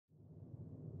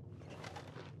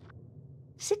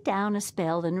Sit down a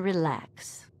spell and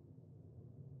relax.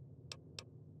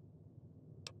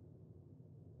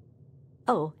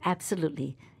 Oh,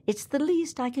 absolutely. It's the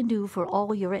least I can do for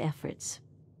all your efforts.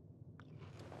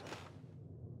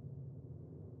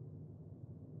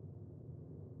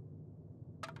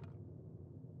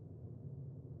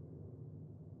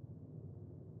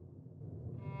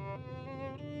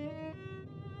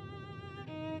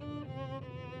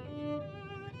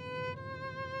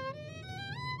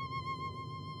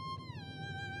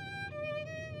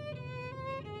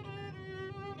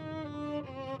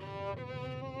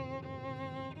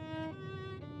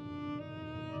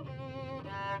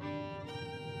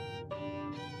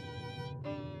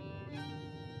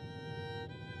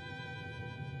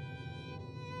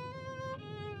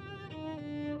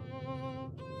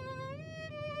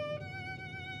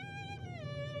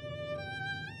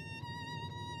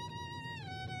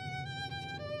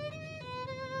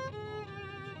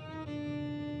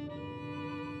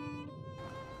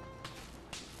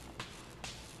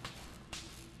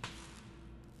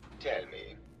 Tell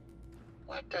me,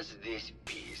 what does this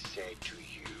piece say to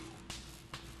you?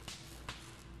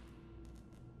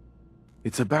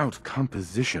 It's about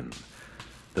composition,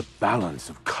 the balance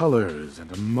of colors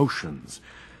and emotions,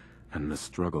 and the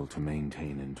struggle to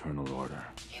maintain internal order.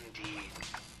 Indeed.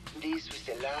 This was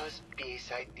the last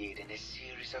piece I did in a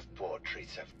series of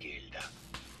portraits of Gilda.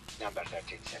 Number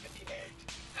 1378.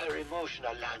 Her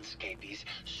emotional landscape is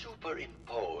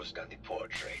superimposed on the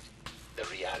portrait. The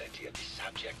reality of the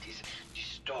subject is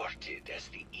distorted as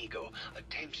the ego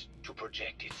attempts to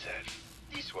project itself.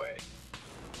 This way.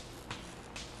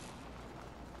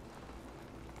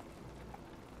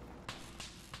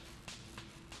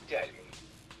 Tell me,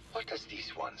 what does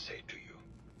this one say to you?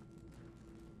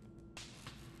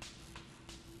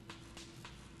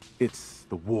 It's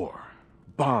the war.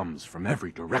 Bombs from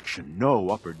every direction, no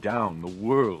up or down, the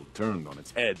world turned on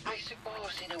its head. I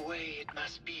suppose in a way it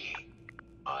must be.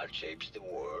 Art shapes the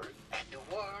world, and the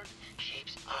world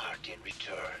shapes art in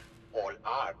return. All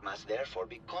art must therefore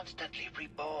be constantly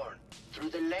reborn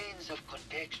through the lens of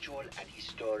contextual and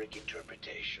historic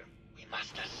interpretation. We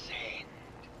must ascend.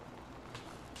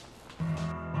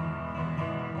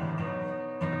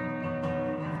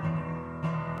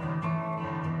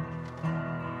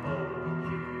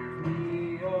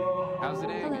 How's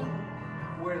it, Agatha?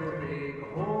 Where the big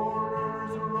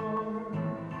hoarders roam,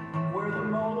 where the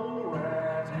mole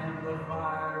rat and the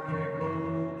fire gecko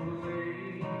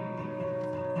play,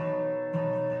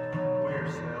 where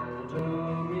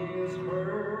seldom is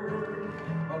heard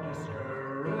a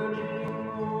discouraging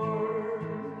word,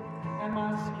 and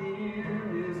my skin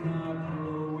is not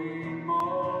glowing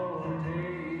all day.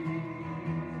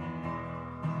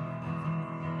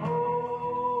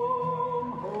 Home,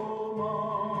 home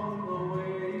on the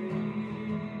waste,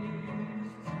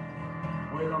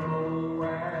 where the mole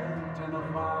rat and the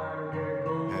fire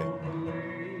gecko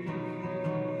play,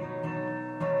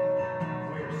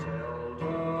 where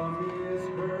seldom is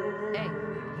heard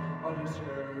a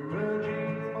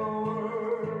discouraging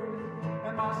word,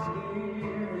 and my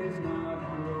skin is not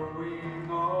glowing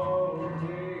all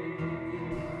day.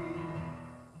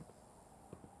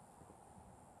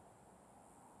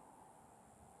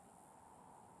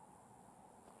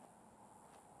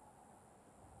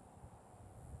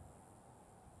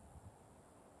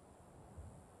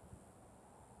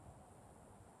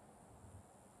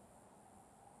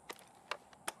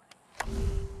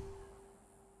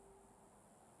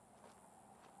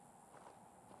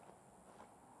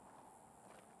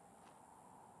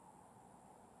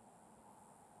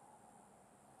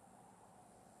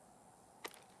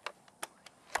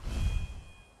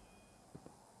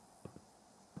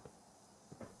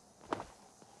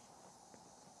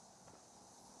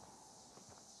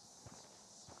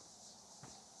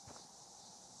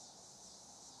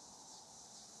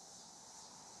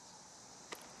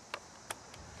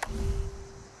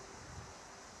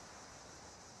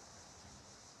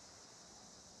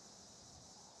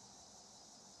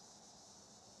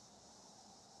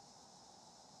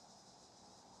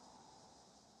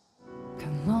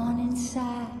 Come on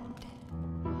inside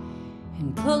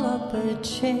and pull up a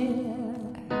chair.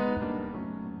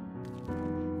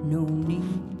 No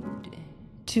need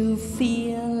to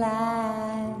feel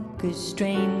like a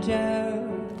stranger,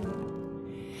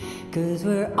 'cause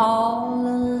we're all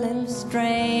a little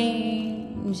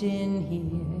strange in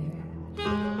here.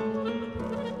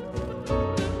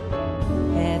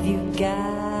 Have you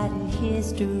got a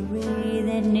history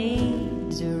that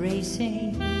needs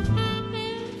erasing?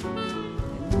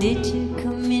 Did you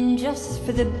come in just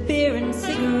for the beer and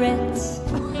cigarettes?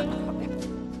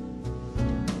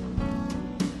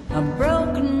 A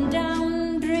broken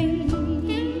down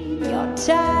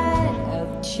tired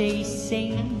of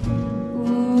chasing.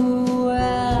 Ooh,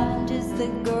 I'm just the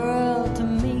girl to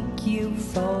make you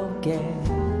forget.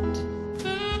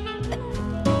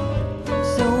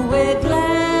 So we're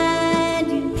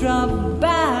glad you dropped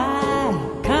by.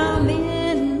 Come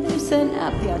in, loosen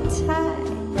up your tie,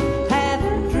 have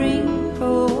a drink,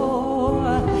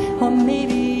 or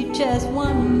maybe just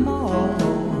one more.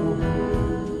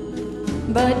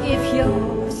 But if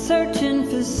you're searching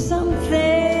for something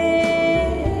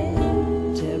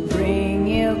to bring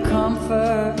you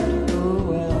comfort,